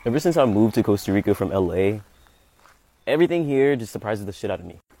Ever since I moved to Costa Rica from LA, everything here just surprises the shit out of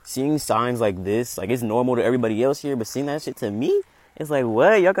me. Seeing signs like this, like it's normal to everybody else here, but seeing that shit to me, it's like,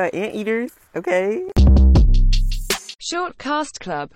 what? Y'all got anteaters? Okay. Short Cast Club